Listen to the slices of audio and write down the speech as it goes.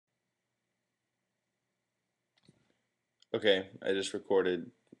Okay, I just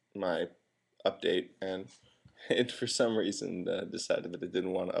recorded my update and it for some reason decided that it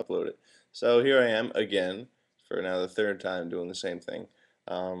didn't want to upload it. So here I am again for now the third time doing the same thing.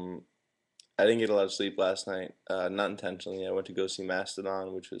 Um, I didn't get a lot of sleep last night, not intentionally. I went to go see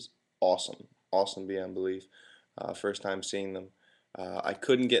Mastodon, which was awesome, awesome beyond belief. First time seeing them. I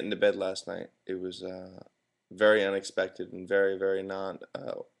couldn't get into bed last night. It was very unexpected and very not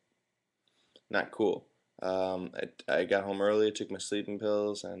cool. I got home early, I took my sleeping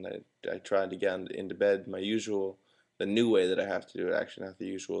pills, and I tried to get into bed the new way that I have to do it, actually, not the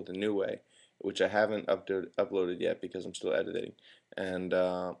usual, the new way, which I haven't uploaded yet because I'm still editing. And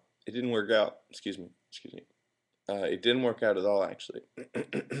it didn't work out. Excuse me. It didn't work out at all, actually.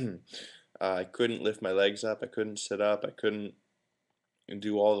 I couldn't lift my legs up, I couldn't sit up, I couldn't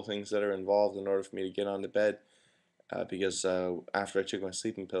do all the things that are involved in order for me to get onto bed because after I took my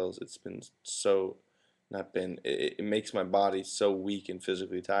sleeping pills, it's been so not been it makes my body so weak and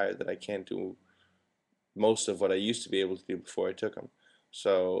physically tired that I can't do most of what I used to be able to do before I took them.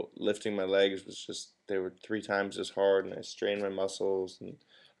 So lifting my legs was just they were 3 times as hard, and I strained my muscles, and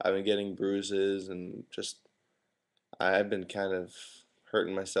I've been getting bruises, and just I've been kind of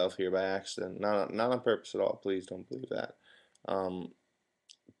hurting myself here by accident, not on purpose at all. Please don't believe that. Um,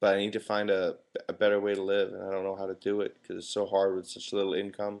 but I need to find a better way to live, and I don't know how to do it because it's so hard with such little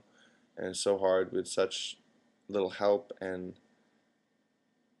income, and it's so hard with such little help, and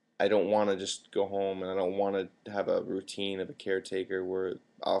I don't want to just go home, and I don't want to have a routine of a caretaker where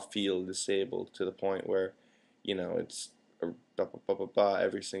I'll feel disabled to the point where, it's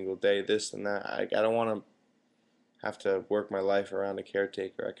every single day, this and that. I don't want to have to work my life around a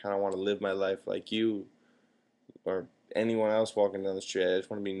caretaker. I kind of want to live my life like you or anyone else walking down the street. I just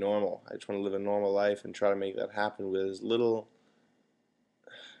want to be normal. I just want to live a normal life and try to make that happen with as little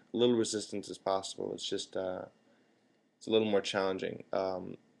resistance as possible. It's a little more challenging,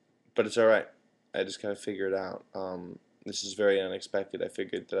 but it's all right. I just gotta figure it out. This is very unexpected. I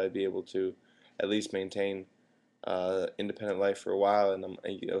figured that I'd be able to at least maintain independent life for a while, and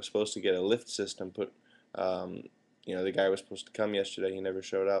I was supposed to get a lift system put. Um, the guy was supposed to come yesterday. He never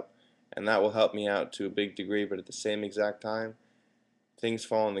showed up, and that will help me out to a big degree. But at the same exact time, things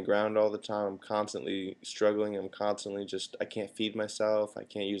fall on the ground all the time. I'm constantly struggling. I can't feed myself. I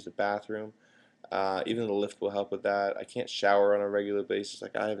can't use the bathroom. Even the lift will help with that. I can't shower on a regular basis.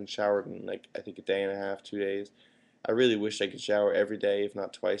 Like I haven't showered in like I think a day and a half, 2 days. I really wish I could shower every day, if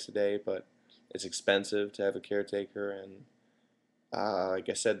not twice a day, but it's expensive to have a caretaker, and like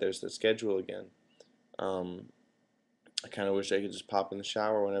I said, there's the schedule again. Um, I kind of wish I could just pop in the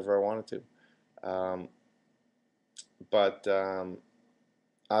shower whenever I wanted to. But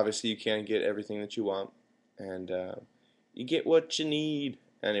obviously, you can't get everything that you want, and you get what you need.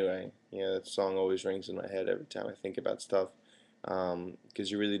 Anyway, that song always rings in my head every time I think about stuff,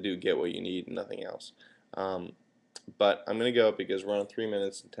 because you really do get what you need and nothing else. Um, but I'm gonna go because we're on 3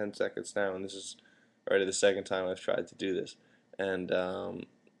 minutes and 10 seconds now, and this is already the second time I've tried to do this, and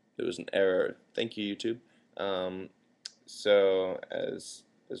it was an error. Thank you, YouTube. Um, so as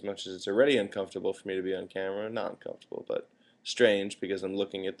much as it's already uncomfortable for me to be on camera, not uncomfortable, but strange because I'm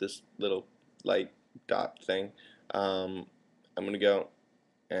looking at this little light dot thing. I'm gonna go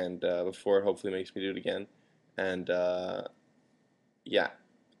and before it hopefully makes me do it again, and yeah,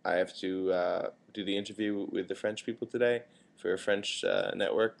 I have to do the interview with the French people today for a French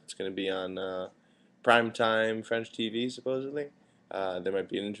network. It's going to be on primetime French TV, supposedly. There might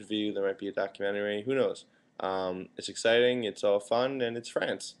be an interview, there might be a documentary, who knows? It's exciting, it's all fun, and it's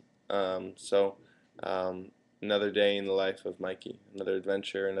France. So, um, another day in the life of Mikey, another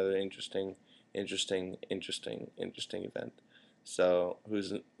adventure, another interesting event. So,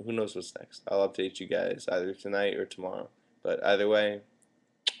 who knows what's next? I'll update you guys either tonight or tomorrow. But either way,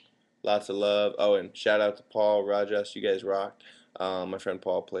 lots of love. Oh, and shout out to Paul, Rajas. You guys rocked. My friend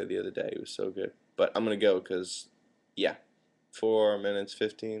Paul played the other day. It was so good. But I'm going to go because, yeah, 4 minutes,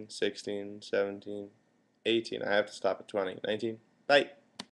 15, 16, 17, 18. I have to stop at 20. 19. Bye.